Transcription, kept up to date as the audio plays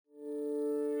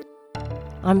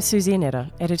I'm Susie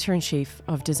Annetta, Editor-in-Chief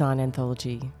of Design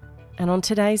Anthology. And on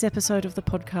today's episode of the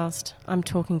podcast, I'm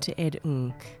talking to Ed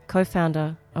Ng,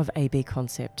 co-founder of AB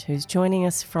Concept, who's joining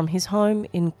us from his home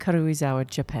in Karuizawa,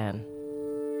 Japan.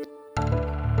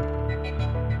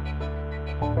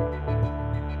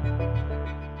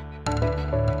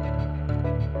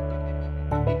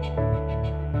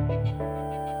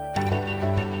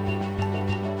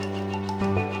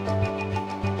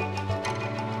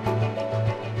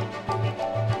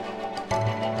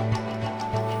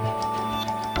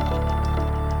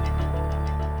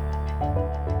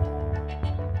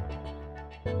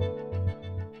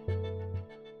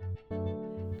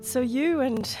 So you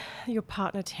and your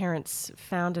partner Terence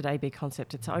founded AB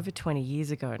Concept. It's over 20 years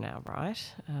ago now, right?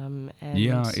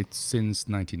 Yeah, it's since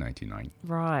 1999.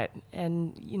 Right.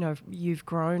 And, you know, you've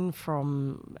grown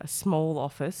from a small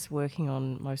office working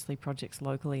on mostly projects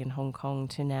locally in Hong Kong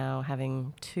to now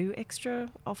having 2 extra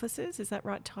offices. Is that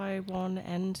right? Taiwan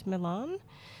and Milan?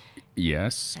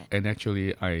 Yes, and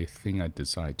actually I think I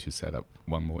decided to set up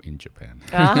one more in Japan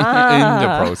in Ah,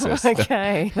 the process.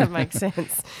 Okay, that makes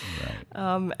sense.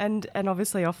 Right. And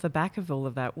obviously off the back of all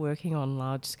of that, working on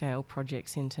large-scale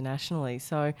projects internationally.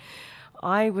 So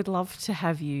I would love to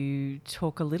have you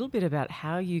talk a little bit about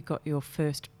how you got your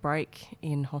first break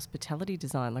in hospitality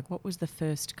design. Like, what was the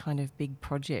first kind of big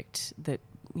project that,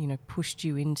 you know, pushed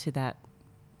you into that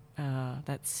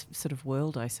sort of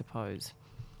world, I suppose?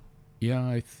 Yeah,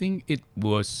 I think it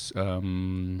was.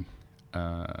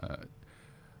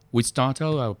 We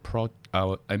started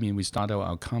we started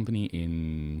our company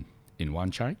in Wan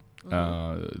Chai,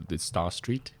 the Star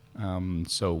Street.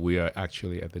 So we are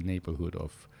actually at the neighborhood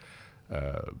of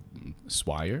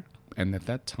Swire, and at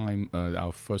that time,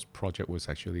 our first project was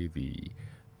actually the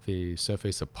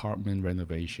surface apartment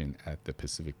renovation at the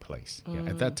Pacific Place. Yeah,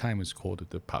 at that time, it was called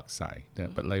the Park Sai,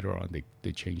 but later on,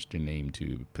 they changed the name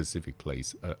to Pacific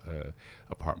Place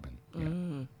apartment.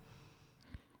 Yeah.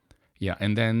 Yeah,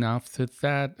 and then after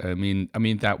that, I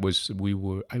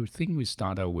think we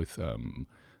started with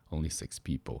only 6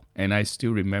 people. And I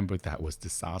still remember that was the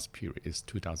SARS period, it's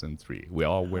 2003. We're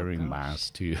all wearing masks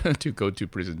to go to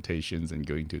presentations and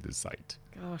going to the site.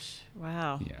 Gosh,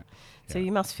 wow. Yeah. So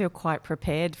you must feel quite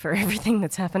prepared for everything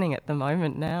that's happening at the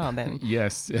moment now then.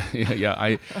 Yes, yeah.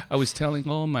 I was telling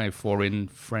all my foreign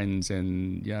friends,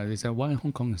 and they said, why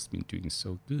Hong Kong has been doing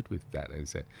so good with that? I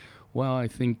said, well, I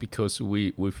think because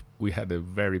we had a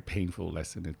very painful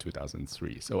lesson in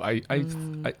 2003. So I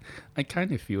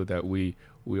kind of feel that we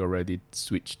already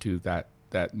switched to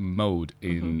that mode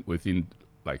within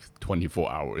like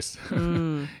 24 hours.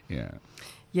 Yeah.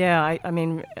 Yeah, I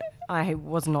mean, I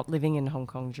was not living in Hong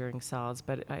Kong during SARS,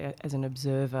 but as an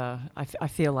observer, I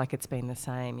feel like it's been the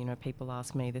same. You know, people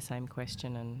ask me the same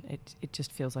question, and it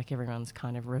just feels like everyone's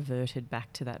kind of reverted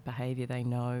back to that behaviour. They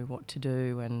know what to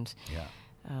do, and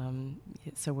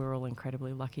so we're all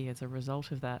incredibly lucky as a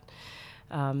result of that.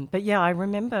 But yeah, I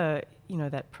remember, you know,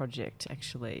 that project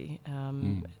actually.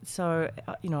 So,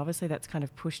 you know, obviously that's kind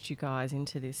of pushed you guys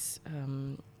into this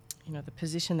you know, the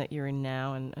position that you're in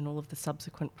now and all of the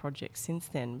subsequent projects since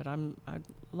then. But I'd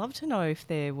love to know if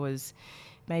there was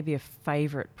maybe a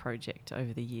favourite project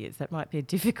over the years. That might be a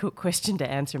difficult question to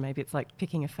answer. Maybe it's like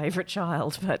picking a favourite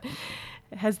child. But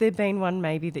has there been one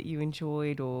maybe that you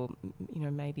enjoyed, or, you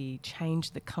know, maybe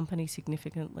changed the company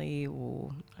significantly,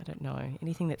 or, I don't know,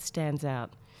 anything that stands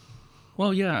out?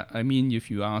 Well, yeah. I mean,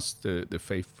 if you ask the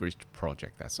favorite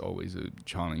project, that's always a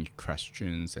challenge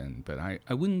questions. But I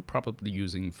wouldn't probably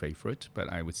using favorite, but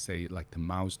I would say like the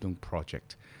milestone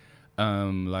project.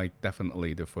 Like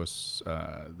definitely the first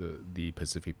the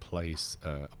Pacific Place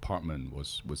apartment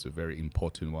was a very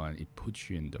important one. It puts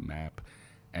you in the map,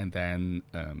 and then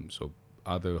so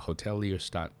other hoteliers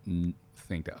start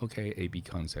think that okay, AB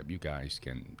Concept, you guys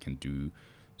can do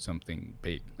something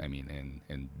big, I mean,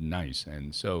 and nice.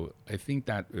 And so I think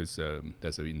that's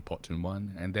an important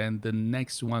one. And then the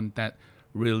next one that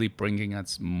really bringing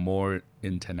us more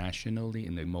internationally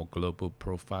in a more global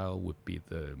profile would be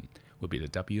the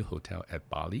W Hotel at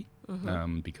Bali,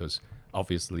 because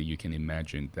obviously you can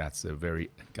imagine that's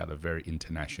got a very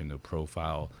international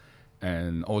profile.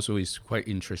 And also it's quite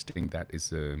interesting that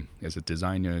as a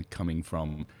designer coming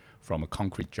from a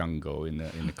concrete jungle in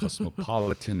a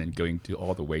cosmopolitan and going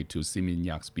all the way to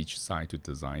Seminya's beachside to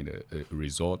design a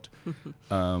resort.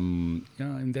 And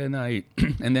then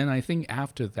I think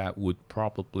after that would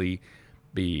probably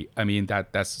be, I mean,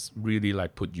 that's really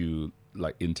like put you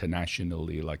like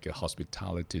internationally like a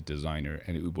hospitality designer,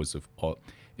 and it was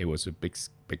a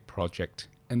big project.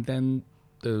 And then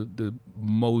the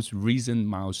most recent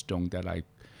milestone that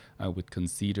I would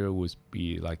consider would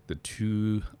be like the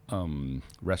two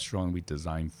restaurant we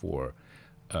designed for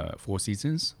Four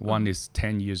Seasons. One is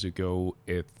 10 years ago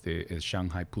at the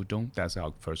Shanghai Pudong. That's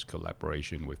our first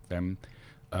collaboration with them.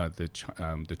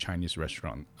 The Chinese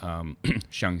restaurant,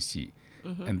 Xiangxi.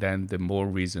 And then the more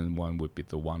recent one would be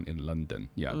the one in London.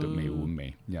 Yeah, the Mei Wu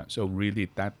Mei. Yeah, so really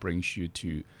that brings you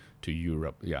to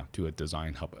Europe. Yeah, to a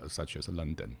design hub such as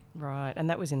London. Right, and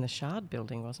that was in the Shard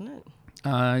building, wasn't it?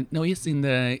 No, it's in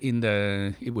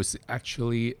the. It was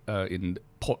actually in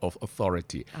Port of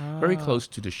Authority, very close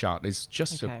to the Shard. It's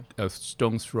just Okay. a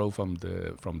stone's throw from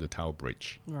the Tower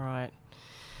Bridge. Right.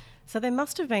 So there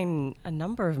must have been a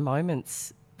number of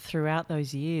moments throughout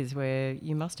those years where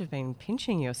you must have been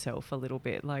pinching yourself a little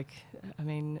bit. Like, I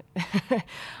mean,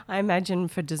 I imagine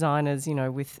for designers, you know,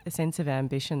 with a sense of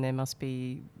ambition, there must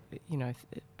be, you know,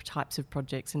 types of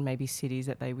projects and maybe cities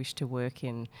that they wish to work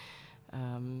in.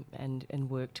 And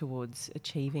work towards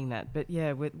achieving that. But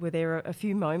yeah, were there a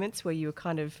few moments where you were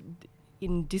kind of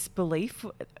in disbelief,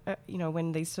 you know,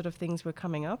 when these sort of things were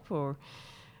coming up, or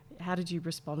how did you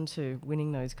respond to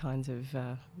winning those kinds of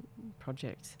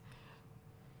projects?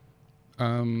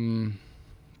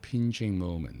 Pinching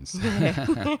moments.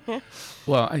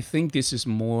 Well, I think this is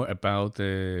more about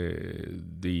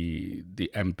the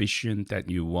ambition that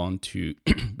you want to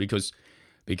because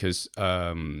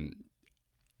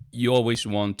you always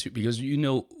want to, because you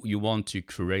know you want to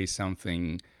create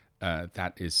something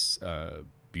that is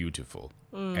beautiful,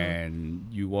 and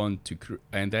you want to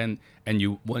and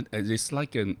you want, it's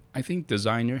like I think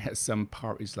designer has some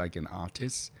part is like an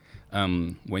artist.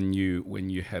 When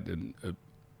you had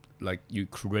like you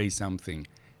create something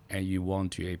and you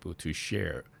want to able to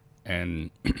share and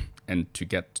and to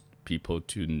get people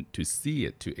to see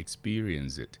it, to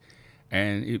experience it.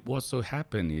 And it also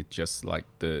happened, it just like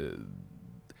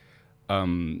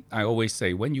I always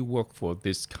say, when you work for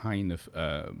this kind of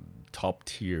top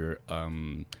tier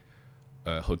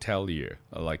hotelier,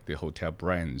 like the hotel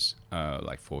brands,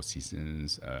 like Four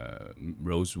Seasons,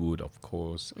 Rosewood, of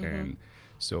course, and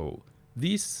so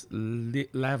these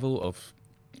level of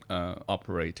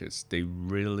operators, they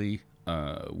really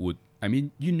would. I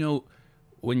mean, you know,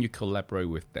 when you collaborate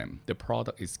with them, the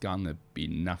product is gonna be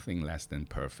nothing less than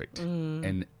perfect,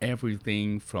 and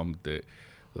everything from the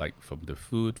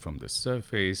food, from the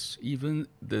surface, even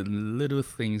the little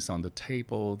things on the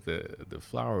table, the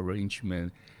flower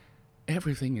arrangement,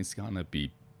 everything is gonna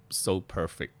be so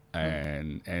perfect.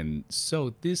 And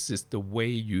so this is the way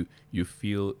you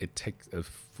feel it takes a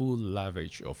full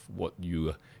leverage of what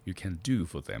you can do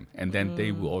for them, and then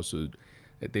they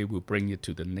will bring it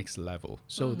to the next level.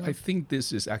 So I think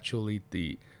this is actually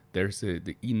the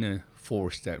inner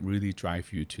force that really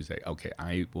drive you to say, okay,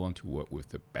 I want to work with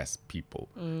the best people.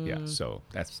 Yeah, so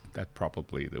that's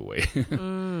probably the way.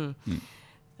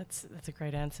 That's a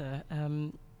great answer.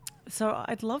 So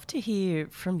I'd love to hear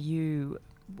from you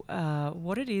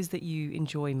what it is that you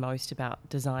enjoy most about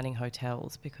designing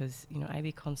hotels, because, you know,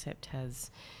 AB Concept has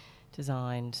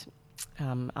designed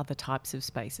other types of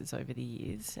spaces over the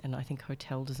years, and I think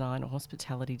hotel design or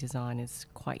hospitality design is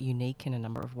quite unique in a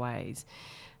number of ways.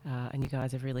 And you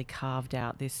guys have really carved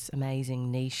out this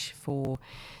amazing niche for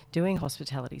doing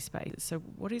hospitality spaces. So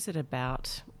what is it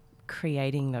about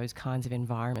creating those kinds of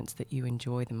environments that you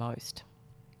enjoy the most?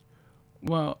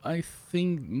 Well, I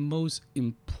think most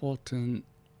important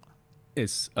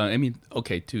is, I mean,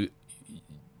 okay,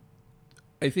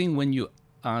 I think when you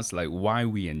ask like why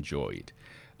we enjoy it,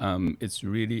 it's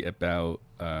really about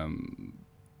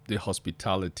the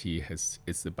hospitality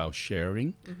it's about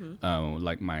sharing.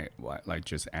 Like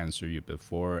just answer you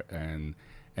before, and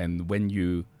when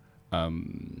you,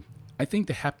 I think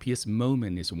the happiest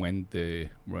moment is when the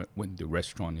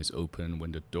restaurant is open,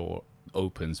 when the door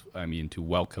opens. I mean, to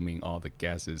welcoming all the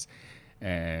guests,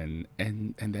 and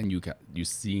then you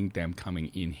seeing them coming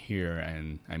in here,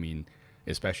 and I mean,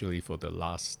 especially for the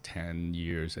last 10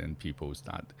 years, and people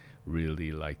start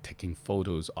really like taking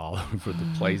photos all over the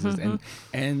places,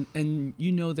 and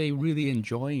you know, they really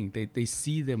enjoying, they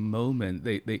see the moment,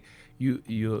 you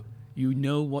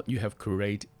know what you have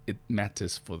created, it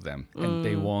matters for them, and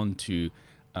they want to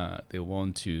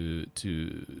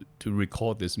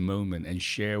record this moment and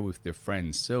share with their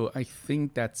friends. So I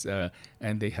think that's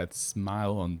and they had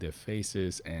smile on their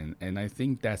faces, and I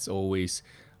think that's always,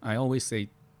 I always say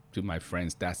to my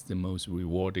friends, that's the most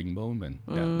rewarding moment,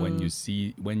 that when you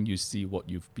see what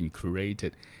you've been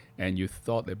created, and you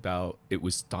thought about it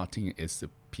was starting as a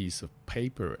piece of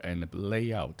paper and a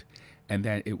layout, and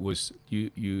then it was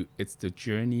you it's the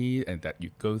journey and that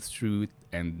you go through,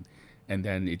 and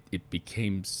then it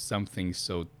became something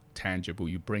so tangible.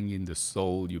 You bring in the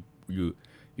soul,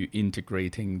 you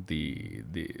integrating the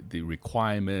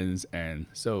requirements, and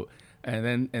so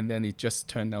and then it just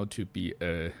turned out to be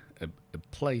a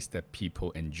place that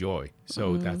people enjoy.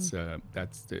 So that's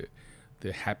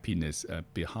the happiness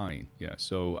behind. Yeah.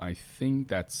 So I think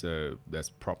that's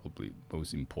probably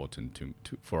most important to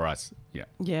for us. Yeah.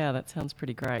 Yeah, that sounds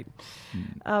pretty great.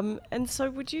 And so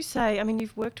would you say, I mean,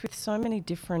 you've worked with so many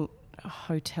different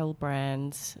hotel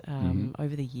brands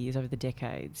over the years, over the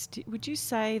decades. Would you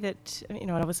say that, you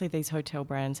know, and obviously these hotel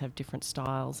brands have different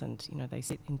styles and, you know, they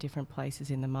sit in different places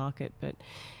in the market, but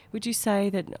would you say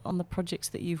that on the projects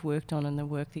that you've worked on and the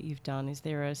work that you've done, is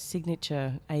there a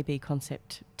signature AB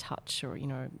concept touch, or, you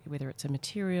know, whether it's a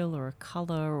material or a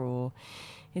colour, or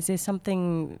is there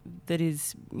something that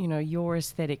is, you know, your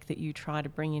aesthetic that you try to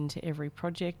bring into every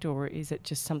project, or is it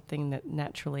just something that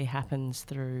naturally happens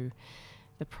through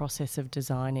the process of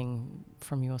designing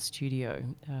from your studio?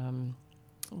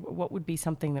 What would be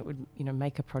something that would, you know,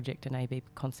 make a project an AB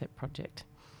concept project?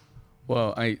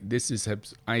 Well, I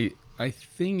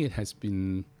think it has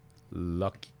been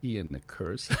lucky and a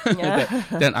curse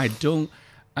that I don't.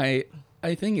 I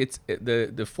think it's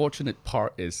the fortunate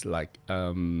part is like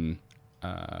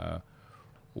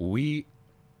we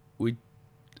we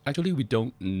actually we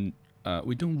don't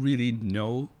really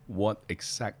know what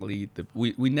exactly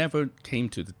we never came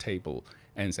to the table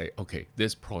and say, okay,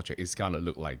 this project is gonna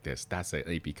look like this. That's an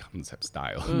AB concept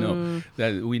style. No,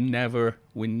 that we never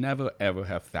ever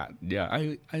have that.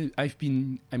 Yeah, I've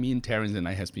been. I mean, Terence and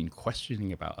I has been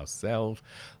questioning about ourselves,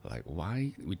 like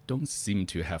why we don't seem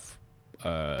to have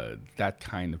that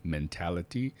kind of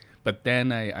mentality. But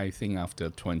then I think after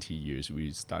 20 years,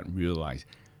 we start realize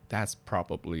that's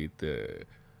probably the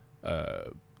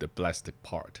blessed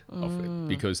part of it,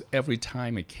 because every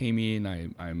time I came in,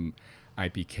 I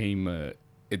became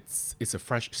it's a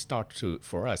fresh start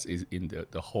for us is in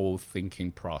the whole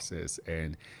thinking process,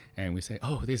 and we say,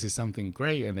 oh, this is something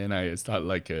great, and then I start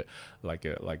like a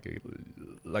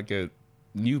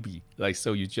newbie, like,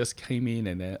 so you just came in,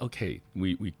 and then okay,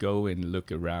 we go and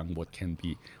look around what can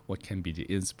be the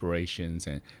inspirations,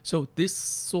 and so this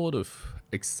sort of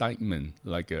excitement,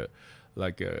 like a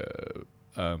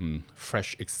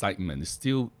fresh excitement is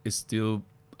still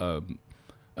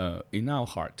in our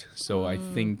heart. So I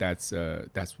think that's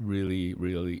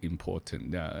really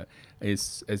important.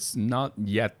 It's not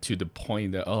yet to the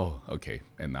point that, oh, okay,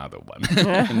 another one.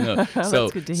 No. So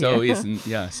That's good to so hear. it's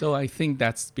yeah. So I think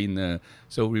that's been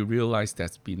so we realize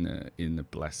that's been in a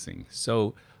blessing.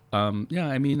 So yeah,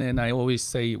 I mean, and I always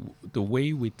say the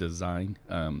way we design,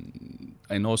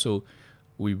 and also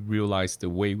we realize the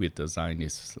way we design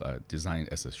is designed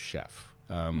as a chef.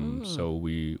 So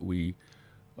we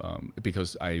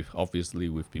because I obviously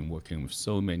we've been working with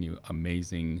so many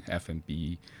amazing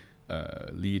F&B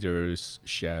leaders,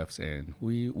 chefs, and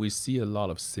we see a lot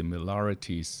of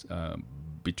similarities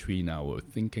between our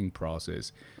thinking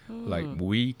process. Like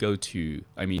we go to,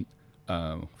 I mean,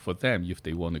 for them, if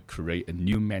they want to create a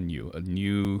new menu, a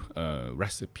new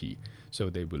recipe, so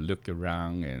they will look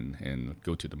around and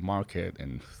go to the market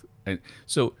and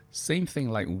so same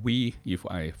thing like we, if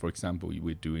I, for example,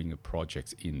 we're doing a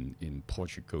project in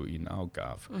Portugal, in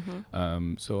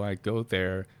Algarve. So I go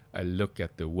there, I look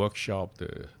at the workshop,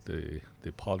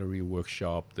 the pottery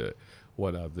workshop,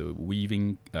 what are the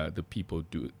weaving, the people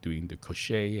doing the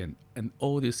crochet, and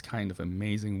all this kind of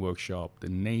amazing workshop, the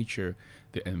nature,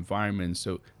 the environment.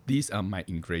 So these are my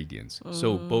ingredients.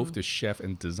 So both the chef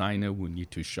and designer will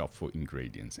need to shop for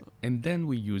ingredients, and then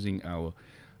we're using our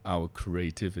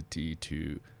creativity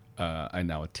to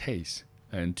and our taste,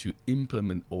 and to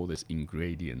implement all this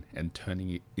ingredient and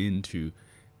turning it into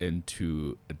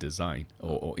a design,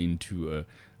 or into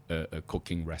a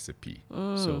cooking recipe.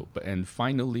 So, but and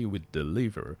finally we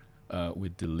deliver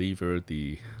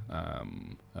the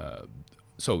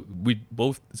so we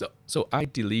both so I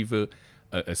deliver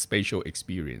a spatial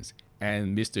experience,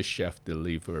 and Mr. Chef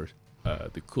deliver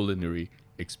the culinary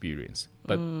experience.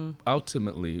 But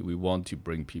ultimately, we want to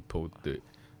bring people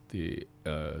the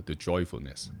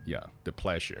joyfulness, yeah, the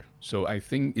pleasure. So I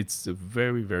think it's a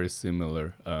very, very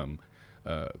similar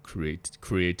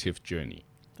creative journey.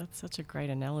 That's such a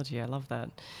great analogy. I love that.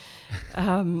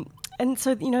 And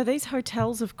so, you know, these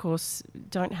hotels, of course,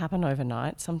 don't happen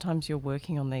overnight. Sometimes you're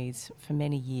working on these for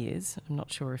many years. I'm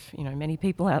not sure if, you know, many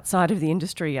people outside of the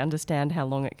industry understand how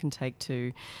long it can take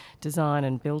to design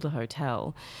and build a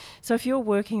hotel. So if you're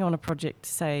working on a project,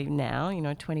 say now, you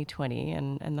know, 2020,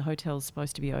 and the hotel's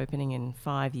supposed to be opening in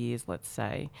 5 years, let's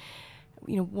say,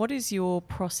 you know, what is your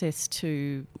process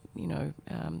to, you know,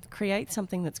 create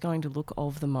something that's going to look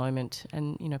of the moment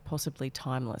and, you know, possibly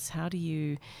timeless? How do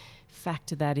you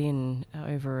factor that in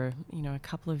over a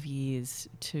couple of years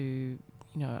to,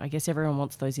 I guess everyone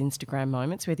wants those Instagram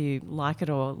moments, whether you like it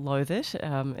or loathe it.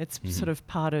 It's sort of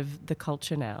part of the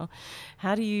culture now.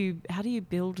 How do you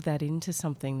build that into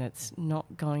something that's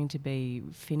not going to be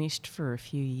finished for a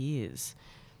few years?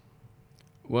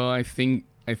 Well, I think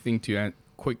to add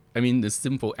the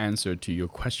simple answer to your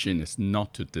question is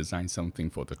not to design something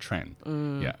for the trend.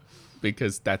 Yeah,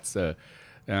 because that's that's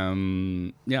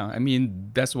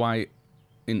why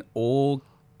in all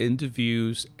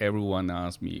interviews, everyone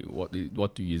asks me, what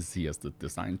do you see as the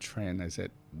design trend? I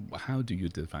said, how do you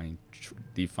define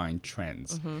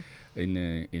trends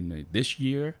in this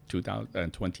year,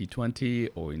 2020,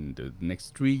 or in the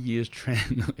next 3 years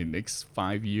trend, in next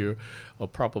 5 year, or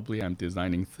probably I'm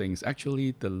designing things.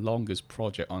 Actually, the longest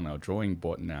project on our drawing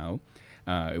board now,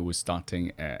 it was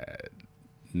starting at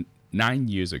 9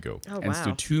 years ago, Oh, and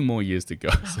still wow. 2 more years to go.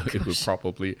 So it will gosh.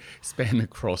 probably span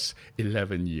across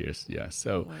 11 years. Yeah.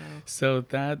 So, Wow. so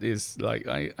that is like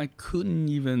I couldn't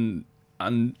even.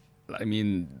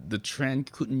 The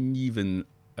trend couldn't even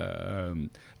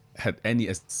had any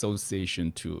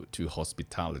association to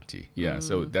hospitality. Yeah.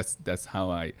 So that's how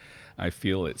I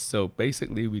feel it. So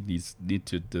basically, we need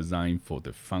to design for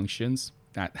the functions.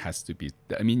 That has to be.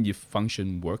 If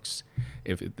function works,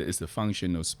 if it is a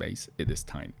functional space, it is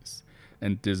timeless,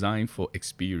 and design for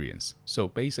experience. So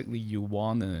basically, you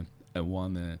wanna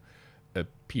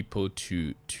people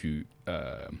to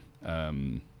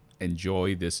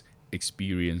enjoy this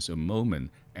experience or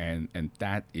moment, and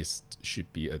that is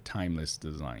should be a timeless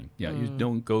design. Yeah, you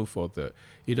don't go for the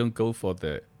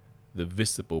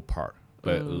visible part,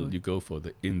 but you go for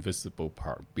the invisible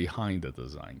part behind the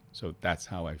design. So that's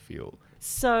how I feel.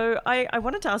 So I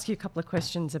wanted to ask you a couple of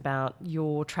questions about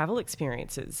your travel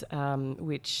experiences,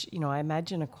 which I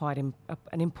imagine are quite an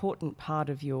important part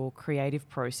of your creative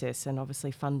process, and obviously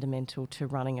fundamental to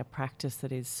running a practice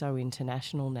that is so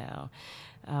international now.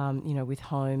 With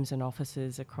homes and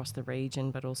offices across the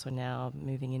region, but also now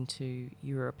moving into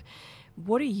Europe.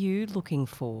 What are you looking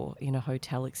for in a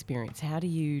hotel experience? How do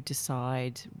you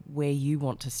decide where you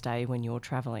want to stay when you're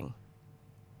traveling?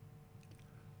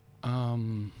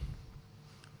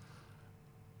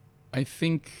 I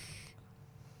think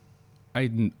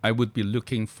I would be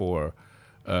looking for.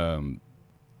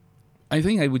 I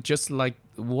think I would just like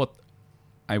what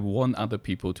I want other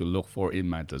people to look for in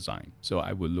my design. So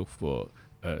I would look for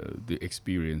the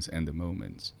experience and the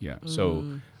moments. Yeah. So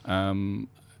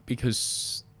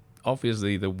because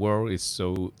obviously the world is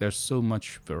there's so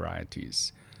much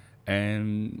varieties,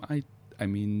 and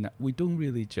we don't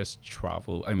really just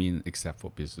travel. Except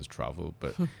for business travel,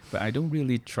 but I don't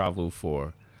really travel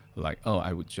for like, oh,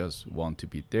 I would just want to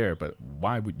be there. But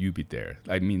why would you be there?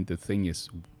 The thing is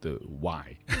the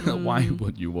why. Why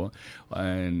would you want?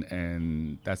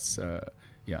 And that's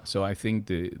yeah. So I think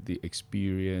the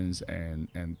experience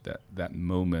and that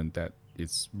moment, that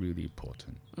is really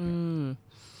important.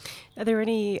 Are there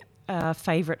any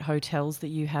favourite hotels that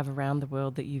you have around the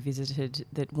world that you visited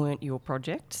that weren't your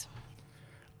project?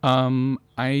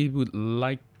 I would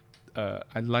like.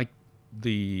 I like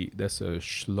there's a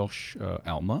Schloss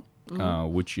Alma,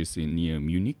 which is near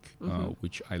Munich,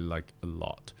 which I like a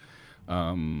lot.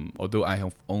 Although I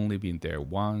have only been there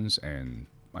once, and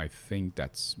I think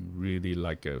that's really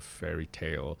like a fairy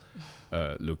tale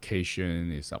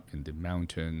location. It's up in the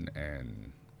mountain,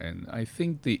 and I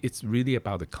think it's really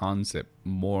about the concept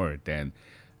more than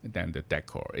the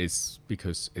decor. It's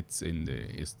because it's in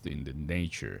the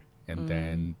nature, and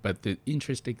then but the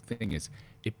interesting thing is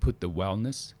it put the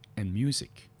wellness and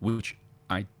music, which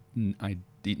I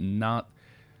did not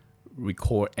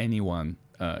record anyone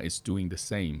is doing the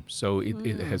same. So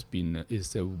it has been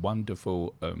it's a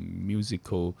wonderful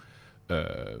musical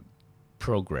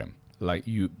program. Like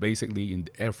you basically in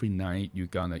every night you're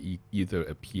gonna either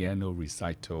a piano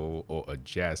recital or a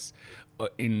jazz,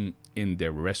 in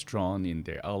their restaurant, in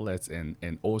their outlets,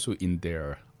 and also in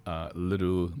their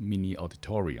little mini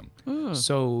auditorium.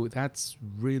 So that's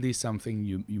really something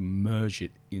you merge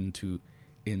it into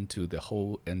the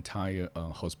whole entire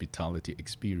hospitality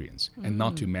experience, and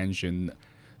not to mention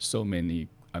so many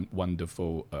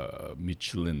wonderful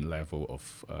Michelin level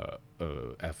of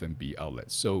F&B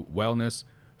outlets. So wellness,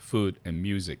 food, and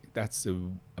music, that's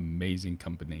an amazing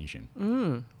combination.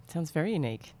 Sounds very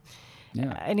unique.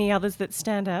 Yeah. Any others that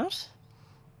stand out?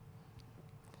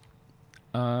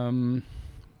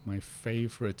 My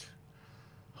favorite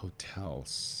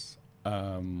hotels.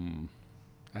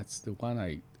 That's the one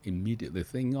I immediately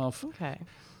think of. Okay.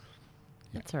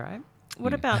 That's all right.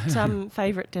 What about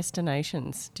favorite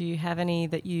destinations? Do you have any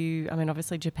that you? I mean,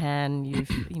 obviously Japan. You've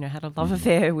had a love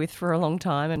affair with for a long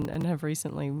time, and have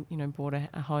recently bought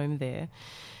a home there.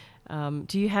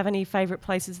 Do you have any favorite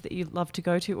places that you love to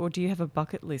go to, or do you have a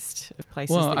bucket list of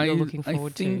places that you're looking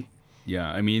forward to?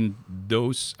 Yeah,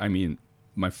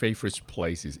 my favorite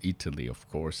place is Italy, of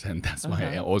course, and that's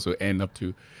why I also end up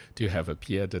to have a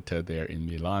pied-à-terre there in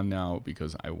Milan now,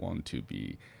 because I want to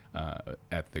be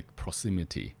at the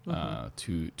proximity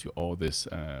to all this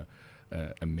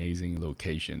amazing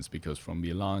locations. Because from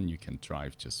Milan you can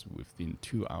drive just within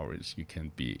 2 hours. You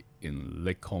can be in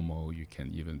Lake Como, you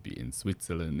can even be in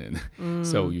Switzerland, and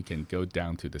so you can go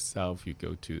down to the south. You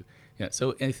go to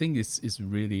so I think it's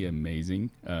really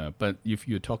amazing. But if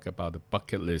you talk about the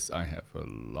bucket list, I have a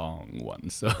long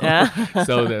one. So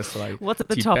so there's like what's at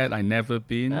the Tibet. top? I never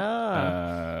been.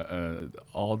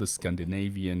 All the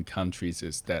Scandinavian countries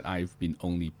is that I've been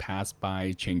only passed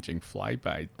by, changing flight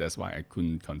by. That's why I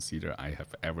couldn't consider I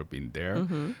have ever been there.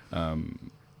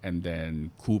 And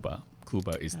then Cuba.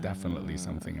 Cuba is definitely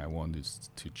something I want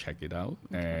to check it out.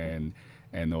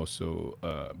 And also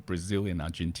Brazil and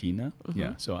Argentina.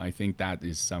 Yeah, so I think that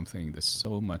is something. There's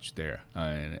so much there,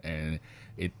 and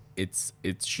it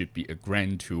should be a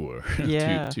grand tour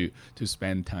to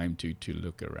spend time to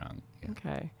look around. Yeah.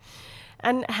 Okay,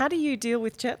 and how do you deal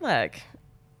with jet lag?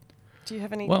 Do you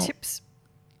have any tips?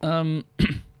 I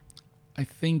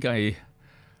think I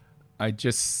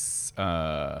just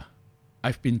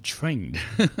I've been trained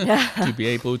to be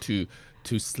able to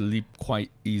sleep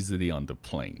quite easily on the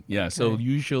plane. Yeah. Okay. So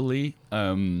usually,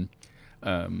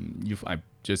 if I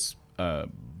just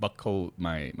buckle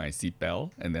my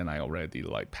seatbelt, and then I already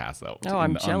like pass out. Oh,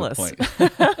 I'm jealous. On the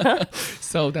plane.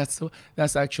 So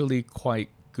that's actually quite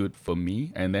good for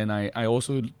me. And then I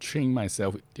also train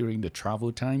myself during the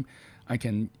travel time. I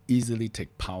can easily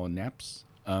take power naps.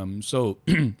 So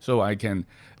I can,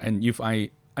 and if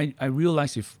I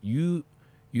realize if you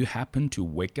happen to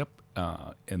wake up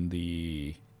in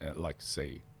the like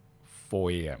say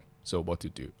 4 a.m. So what to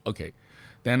do? Okay,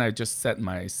 then I just set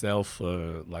myself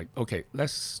like, okay,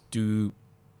 let's do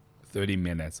 30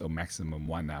 minutes or maximum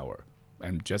 1 hour,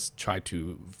 and just try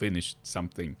to finish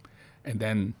something. And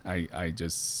then I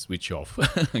just switch off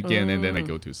again, and then I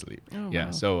go to sleep. Oh, yeah,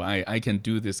 wow. So I can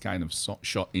do this kind of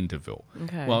short interval.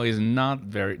 Okay. Well, it's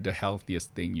not the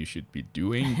healthiest thing you should be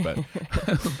doing, but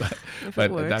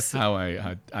but that's how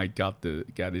I got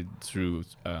it through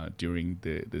during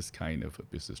this kind of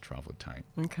business travel time.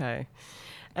 Okay.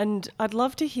 And I'd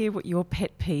love to hear what your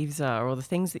pet peeves are, or the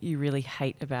things that you really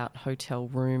hate about hotel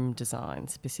room design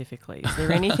specifically. Is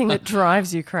there anything that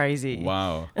drives you crazy?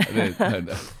 Wow.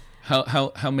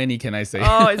 How many can I say?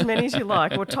 Oh, as many as you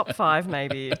like, or top 5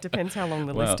 maybe. It depends how long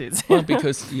the list is. Well,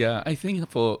 because I think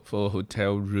for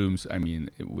hotel rooms, I mean,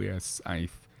 I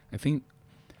think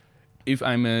if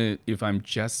I'm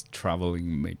just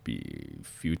traveling maybe a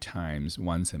few times,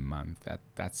 once a month,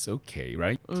 that's okay,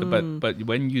 right? So, but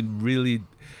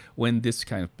when this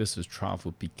kind of business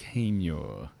travel became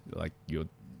your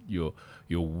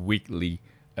weekly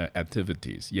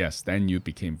activities, yes, then you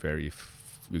became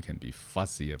you can be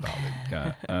fussy about it.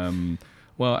 Yeah.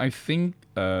 Well, I think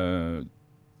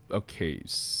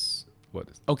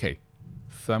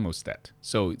thermostat.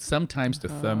 So sometimes the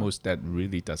thermostat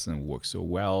really doesn't work so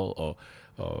well,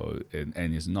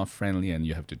 and is not friendly, and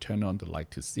you have to turn on the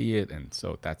light to see it, and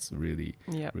so that's really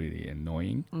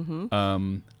annoying.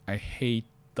 I hate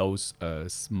those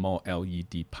small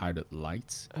LED pilot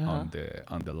lights on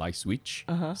the light switch.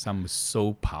 Some are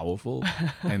so powerful,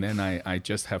 and then I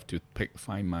just have to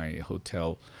find my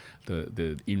hotel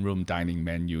the in-room dining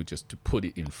menu just to put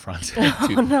it in front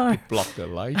to block the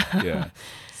light. Yeah.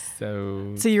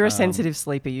 So you're a sensitive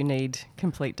sleeper. You need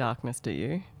complete darkness, do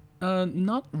you?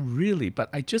 Not really, but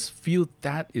I just feel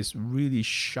that is really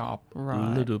sharp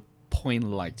little point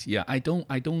light. Yeah, I don't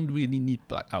really need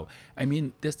blackout. I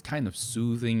mean, this kind of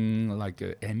soothing, like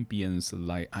ambience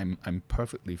light, I'm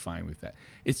perfectly fine with that.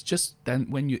 It's just then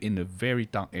when you're in a very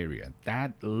dark area,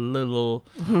 that little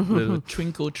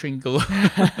twinkle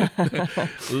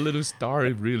little star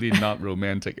is really not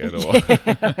romantic at all.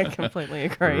 I completely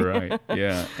agree. Right.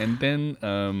 Yeah. And then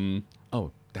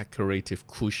decorative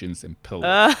cushions and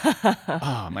pillows.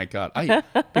 Oh my God!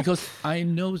 Because I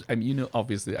know,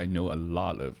 obviously I know a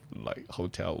lot of like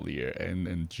hotelier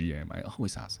and GM. I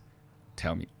always ask,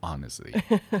 tell me honestly,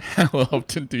 how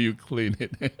often do you clean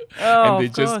it? And they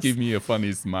just give me a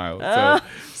funny smile.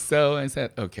 So I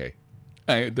said, okay.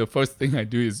 The first thing I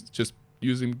do is just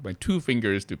using my 2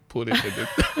 fingers to put it in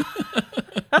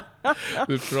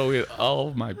to throw it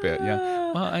off my bed.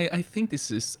 Yeah. Well, I think this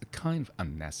is kind of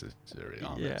unnecessary,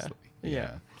 honestly.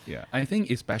 Yeah. Yeah, I think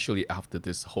especially after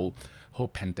this whole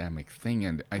pandemic thing,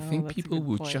 and I Oh, think that's a people good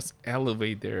will point. just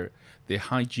elevate their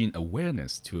hygiene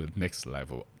awareness to a next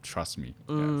level. Trust me.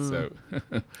 Yeah. So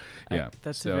yeah.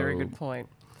 That's a very good So point.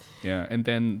 yeah, and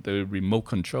then the remote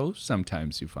control.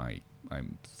 Sometimes if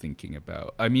I'm thinking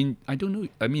about, I mean, I don't know.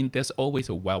 I mean, there's always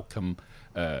a welcome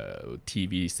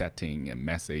TV setting and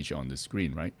message on the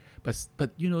screen, right?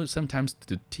 But you know, sometimes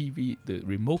the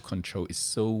remote control is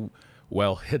so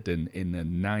well hidden in a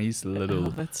nice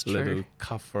Oh, that's true. little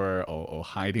cover or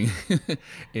hiding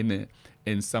in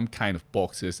in some kind of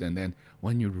boxes, and then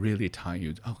when you're really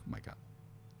tired, oh my god,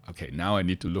 okay, now I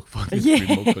need to look for this Yeah.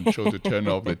 remote control to turn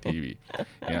off the TV.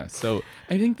 Yeah, so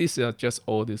I think these are just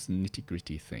all these nitty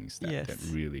gritty things that Yes.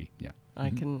 really, yeah,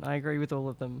 I agree with all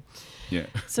of them. yeah.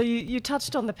 So you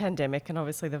touched on the pandemic and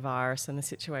obviously the virus and the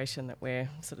situation that we're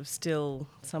sort of still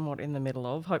somewhat in the middle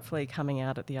of, hopefully coming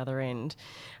out at the other end.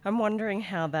 I'm wondering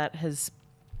how that has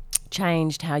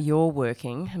changed how you're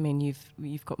working. I mean,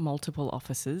 you've got multiple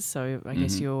offices, so I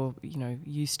guess you're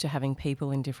used to having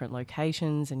people in different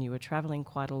locations, and you were travelling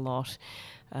quite a lot,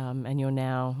 and you're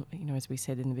now, as we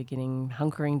said in the beginning,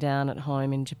 hunkering down at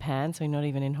home in Japan, so you're not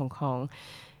even in Hong Kong.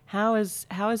 How has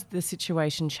the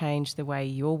situation changed the way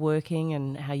you're working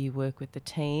and how you work with the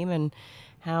team, and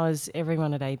how is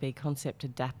everyone at AB Concept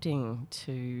adapting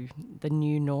to the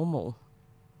new normal?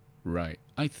 Right.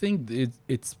 I think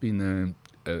it's been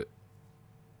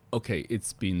okay,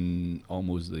 it's been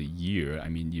almost a year. I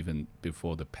mean, even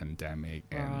before the pandemic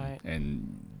Right.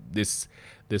 and this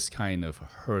kind of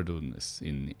hurdleness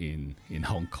in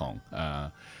Hong Kong.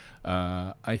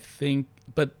 I think,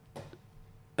 but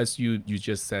as you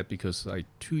just said, because like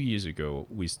 2 years ago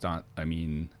we start. I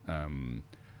mean,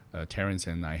 Terence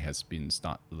and I has been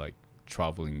start like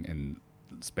traveling and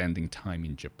spending time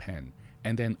in Japan,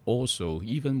 and then also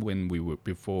even when we were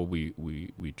before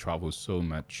we travel so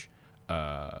much,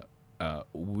 uh,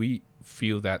 we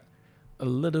feel that a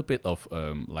little bit of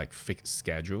like fixed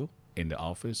schedule in the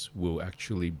office will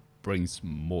actually brings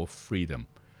more freedom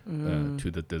to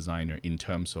the designer in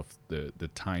terms of the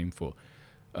time for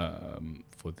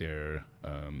their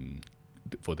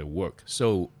work.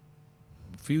 So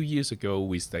a few years ago,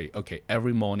 we say, okay,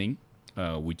 every morning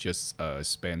we just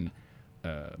spend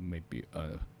maybe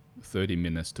 30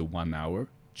 minutes to 1 hour,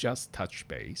 just touch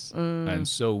base. And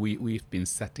so we've been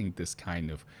setting this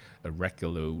kind of a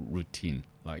regular routine,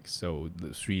 like so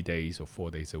the 3 days or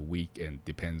 4 days a week, and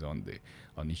depends on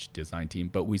each design team.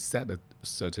 But we set a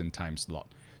certain time slot.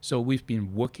 So we've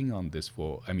been working on this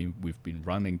I mean, we've been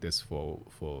running this for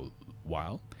a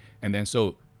while. And then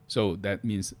so that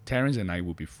means Terence and I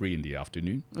will be free in the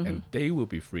afternoon, and they will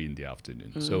be free in the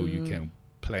afternoon. So you can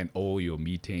plan all your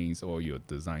meetings, all your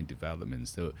design development.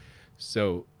 So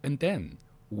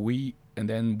we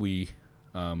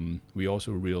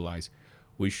also realize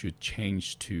we should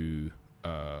change to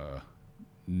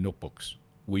notebooks.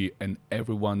 We and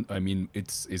everyone. I mean,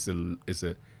 it's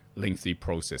a lengthy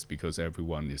process because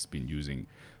everyone has been using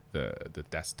the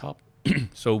desktop.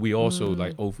 So we also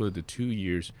like over the 2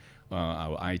 years,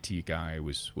 our IT guy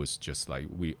was just like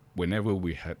we whenever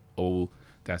we had old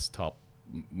desktop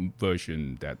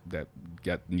version that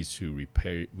get needs to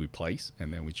replace,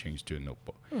 and then we change to a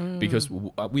notebook because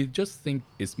we just think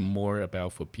it's more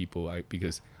about for people.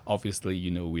 Because obviously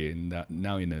we're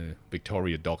now in a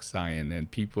Victoria Dockside, and then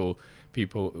people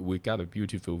we got a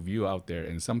beautiful view out there,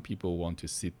 and some people want to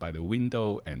sit by the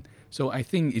window, and so I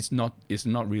think it's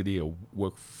not really a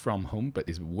work from home, but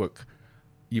it's work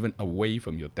even away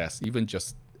from your desk, even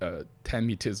just 10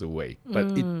 meters away.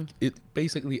 But it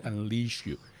basically unleash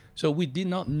you. So we did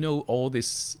not know all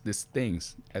these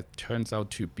things. It turns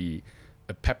out to be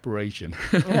a preparation.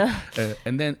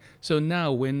 And then so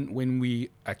now when we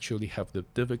actually have the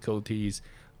difficulties,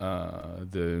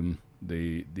 the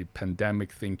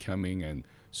pandemic thing coming, and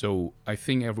so I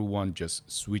think everyone just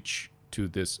switch to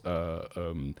this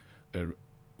the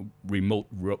remote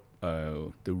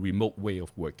way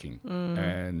of working.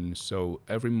 And so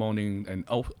every morning, and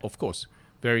of course,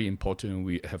 very important,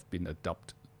 we have been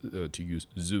adopt to use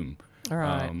Zoom, All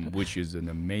right. which is an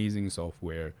amazing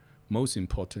software. Most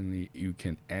importantly, you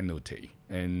can annotate,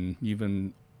 and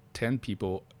even 10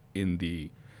 people in the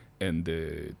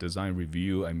design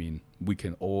review. I mean, we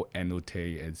can all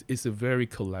annotate. It's a very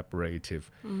collaborative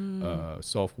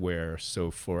software. So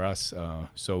for us,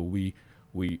 so we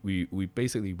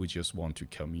basically we just want to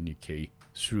communicate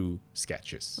through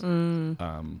sketches.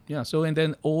 Yeah. So and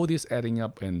then all this adding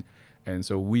up, And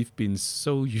so we've been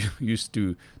so used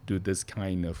to this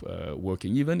kind of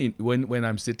working. Even when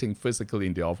I'm sitting physically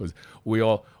in the office, we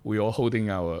all holding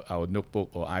our notebook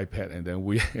or iPad, and then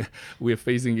we're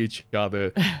facing each other.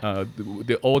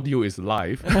 The audio is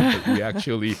live, but we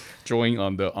actually drawing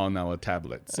on our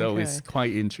tablet. So Okay. it's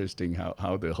quite interesting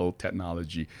how the whole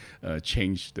technology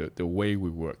changed the way we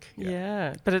work.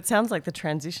 Yeah, but it sounds like the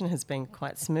transition has been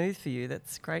quite smooth for you.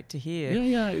 That's great to hear.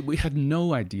 Yeah. We had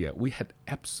no idea. We had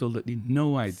absolutely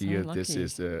no idea So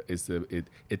this lucky.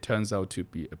 it turns out to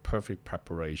be a perfect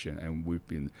preparation, and we've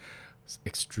been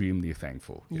extremely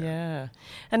thankful. Yeah.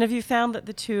 And have you found that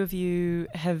the two of you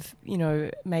have,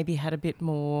 maybe had a bit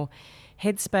more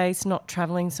headspace, not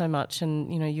traveling so much,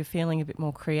 and, you're feeling a bit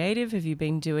more creative? Have you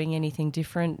been doing anything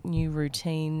different, new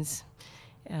routines?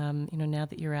 Now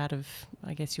that you're out of,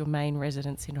 I guess, your main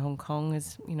residence in Hong Kong,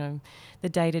 has, the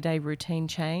day-to-day routine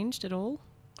changed at all?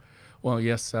 Well,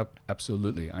 yes,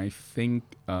 absolutely. I think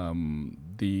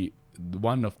the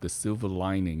one of the silver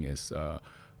lining is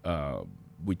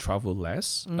we travel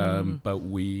less, but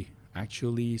we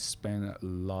actually spend a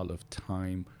lot of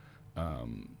time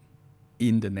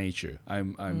in the nature. I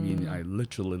mean, I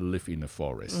literally live in the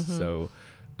forest. So,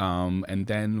 and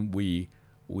then we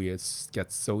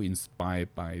get so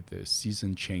inspired by the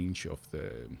season change of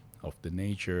the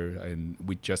nature, and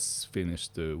we just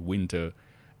finished the winter,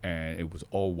 and it was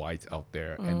all white out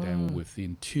there. And then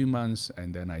within 2 months,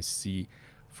 and then I see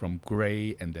from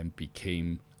gray and then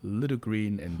became little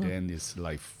green, and then it's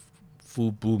like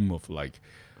full bloom of like,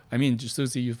 I mean,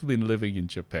 Susie, you've been living in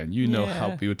Japan. You know how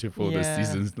Yeah. beautiful the Yeah.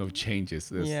 seasons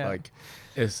changes. It's Yeah. like,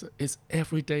 it's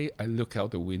every day I look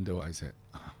out the window, I said,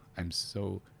 "Ah, I'm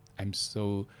so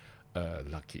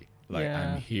lucky. Like Yeah.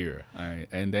 I'm here.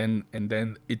 And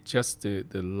then it just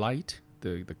the light,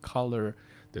 the color,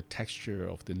 the texture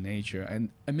of the nature. And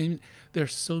I mean,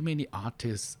 there's so many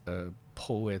artists,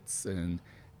 poets, and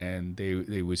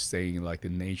they were saying like the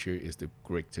nature is the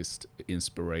greatest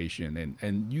inspiration,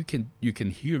 and you can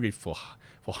hear it for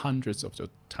hundreds of the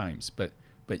times, but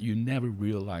you never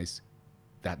realize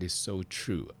that is so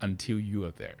true until you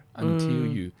are there,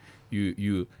 until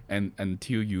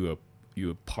until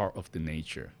you're part of the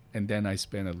nature. And then I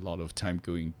spend a lot of time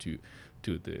going to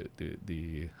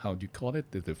the how do you call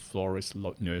it, the florist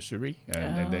nursery,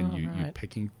 and then you're right.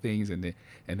 picking things, and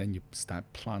then you start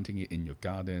planting it in your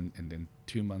garden, and then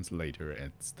 2 months later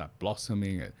it start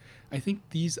blossoming. And I think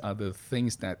these are the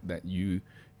things that you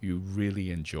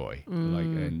really enjoy, like,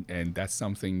 and that's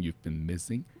something you've been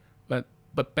missing.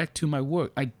 But back to my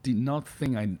work, I did not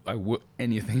think I work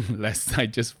anything less. I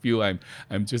just feel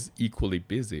I'm just equally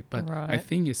busy. But I Right.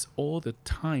 think it's all the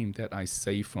time that I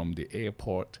save from the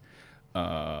airport,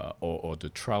 or the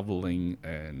traveling,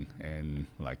 and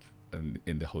like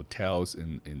in the hotels,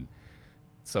 in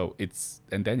so it's,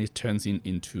 and then it turns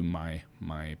into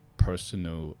my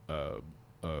personal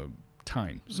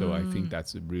time. So I think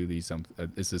that's really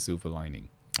it's a silver lining.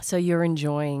 So you're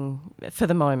enjoying, for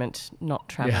the moment, not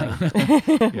traveling.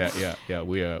 Yeah.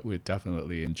 We're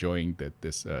definitely enjoying that.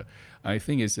 This I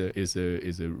think is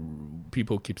a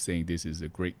people keep saying this is a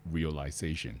great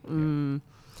realization.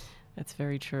 That's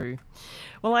very true.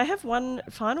 Well, I have one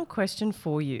final question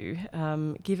for you.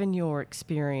 Given your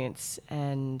experience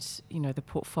and, the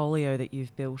portfolio that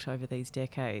you've built over these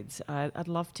decades, I'd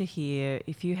love to hear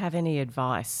if you have any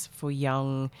advice for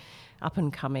young,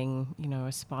 up-and-coming,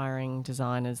 aspiring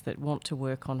designers that want to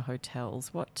work on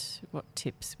hotels. What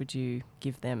tips would you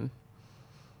give them?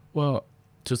 Well,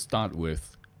 to start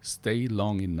with, stay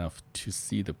long enough to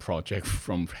see the project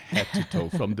from head to toe,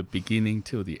 from the beginning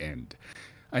till the end.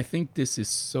 I think this is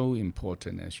so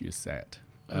important, as you said.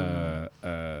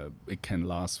 It can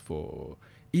last for,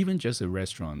 even just a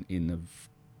restaurant in the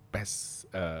best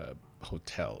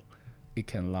hotel, it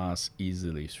can last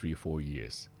easily 3-4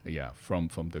 years. Yeah, from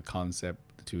the concept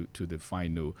to the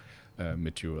final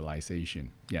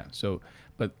materialization. Yeah. So,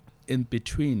 but in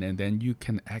between, and then you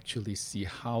can actually see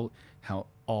how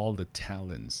all the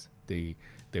talents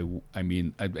I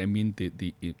mean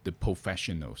the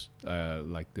professionals,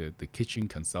 like the kitchen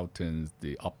consultants,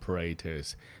 the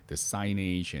operators, the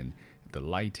signage, and the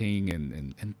lighting,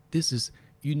 and this is,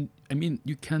 you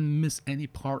can't miss any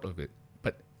part of it,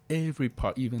 but every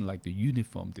part, even like the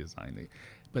uniform design.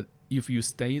 But if you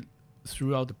stay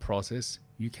throughout the process,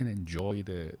 you can enjoy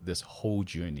this whole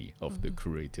journey of the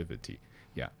creativity.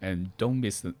 Yeah, and don't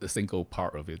miss a single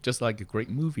part of it. Just like a great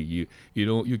movie, you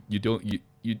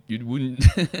wouldn't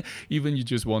even you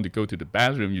just want to go to the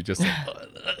bathroom. You just say,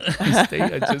 stay.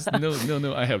 I just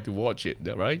no. I have to watch it.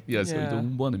 Right? Yeah. So you Yeah.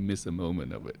 don't want to miss a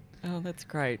moment of it. Oh, that's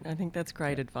great. I think that's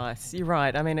great advice. You're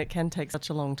right. I mean, it can take such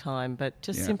a long time, but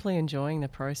just simply enjoying the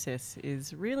process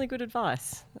is really good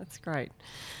advice. That's great.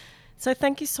 So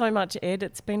thank you so much, Ed.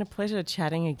 It's been a pleasure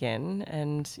chatting again.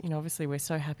 And, obviously we're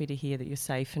so happy to hear that you're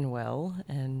safe and well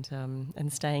and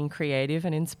staying creative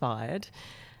and inspired.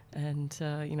 And,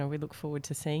 we look forward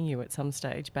to seeing you at some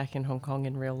stage back in Hong Kong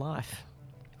in real life.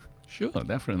 Sure,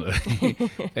 definitely.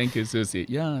 Thank you, Susie.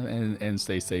 Yeah, and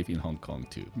stay safe in Hong Kong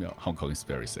too. Hong Kong is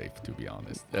very safe, to be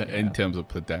honest, in terms of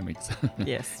pandemics.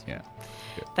 Yes. Yeah.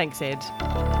 Good. Thanks, Ed.